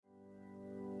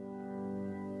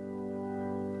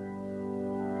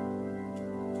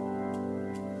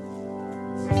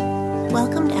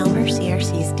Welcome to Elmer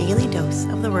CRC's Daily Dose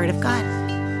of the Word of God.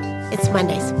 It's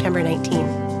Monday, September 19,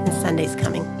 and Sunday's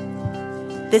coming.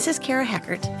 This is Kara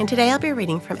Heckert, and today I'll be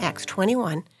reading from Acts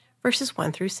 21, verses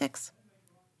 1 through 6.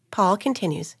 Paul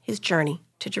continues his journey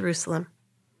to Jerusalem.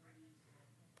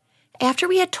 After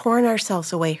we had torn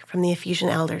ourselves away from the Ephesian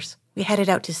elders, we headed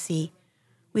out to sea.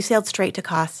 We sailed straight to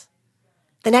Kos.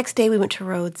 The next day we went to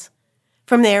Rhodes.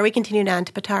 From there we continued on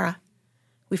to Patara.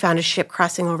 We found a ship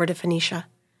crossing over to Phoenicia.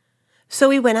 So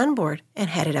we went on board and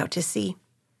headed out to sea.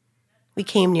 We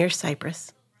came near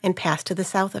Cyprus and passed to the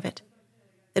south of it.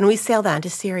 Then we sailed on to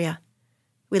Syria.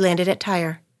 We landed at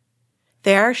Tyre.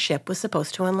 There our ship was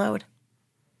supposed to unload.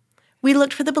 We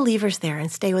looked for the believers there and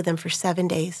stayed with them for 7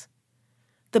 days.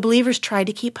 The believers tried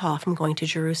to keep Paul from going to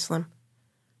Jerusalem.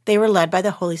 They were led by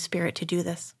the Holy Spirit to do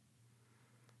this.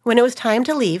 When it was time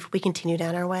to leave, we continued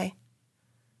on our way.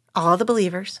 All the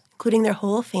believers, including their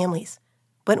whole families,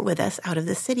 went with us out of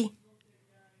the city.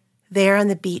 There on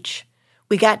the beach,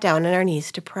 we got down on our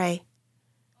knees to pray.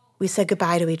 We said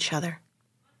goodbye to each other.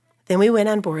 Then we went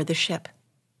on board the ship,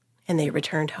 and they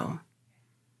returned home.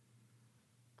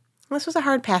 This was a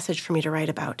hard passage for me to write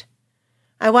about.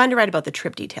 I wanted to write about the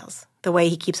trip details, the way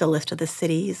he keeps a list of the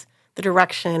cities, the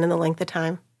direction, and the length of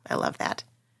time. I love that.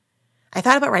 I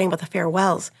thought about writing about the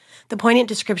farewells, the poignant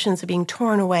descriptions of being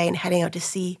torn away and heading out to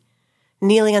sea,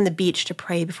 kneeling on the beach to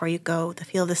pray before you go, the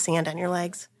feel of the sand on your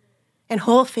legs, and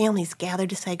whole families gathered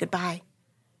to say goodbye.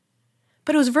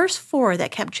 But it was verse 4 that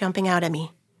kept jumping out at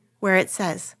me, where it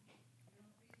says,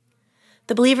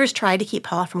 "The believers tried to keep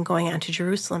Paul from going on to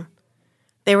Jerusalem.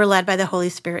 They were led by the Holy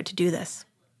Spirit to do this."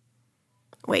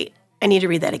 Wait, I need to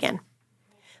read that again.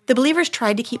 The believers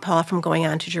tried to keep Paul from going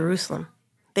on to Jerusalem.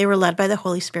 They were led by the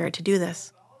Holy Spirit to do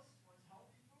this.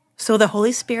 So the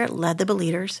Holy Spirit led the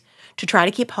believers to try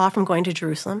to keep Paul from going to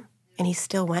Jerusalem, and he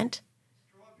still went?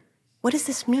 What does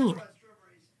this mean?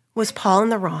 Was Paul in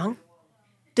the wrong?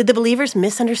 Did the believers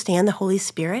misunderstand the Holy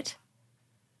Spirit?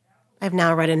 I've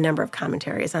now read a number of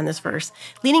commentaries on this verse,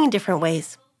 leaning in different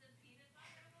ways.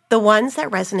 The ones that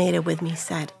resonated with me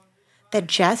said that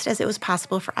just as it was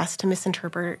possible for us to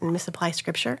misinterpret and misapply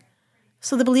Scripture,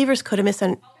 so the believers could have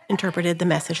misinterpreted the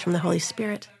message from the Holy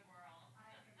Spirit.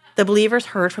 The believers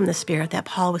heard from the Spirit that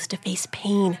Paul was to face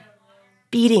pain,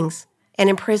 beatings, and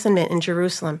imprisonment in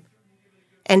Jerusalem,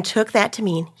 and took that to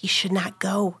mean he should not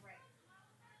go.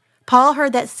 Paul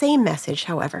heard that same message,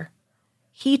 however.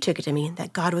 He took it to mean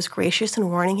that God was gracious in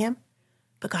warning him,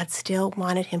 but God still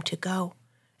wanted him to go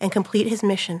and complete his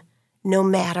mission, no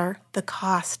matter the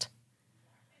cost.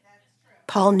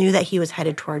 Paul knew that he was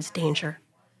headed towards danger,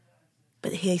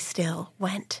 but he still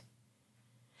went.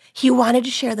 He wanted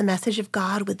to share the message of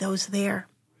God with those there.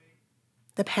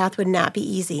 The path would not be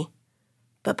easy,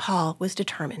 but Paul was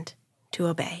determined to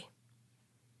obey.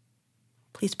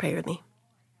 Please pray with me.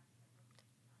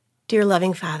 Dear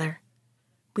loving Father,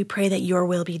 we pray that your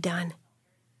will be done.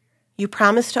 You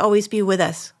promised to always be with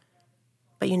us,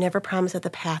 but you never promised that the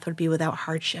path would be without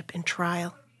hardship and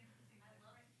trial.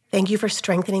 Thank you for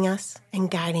strengthening us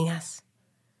and guiding us.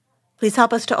 Please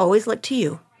help us to always look to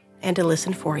you and to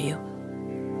listen for you.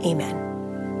 Amen.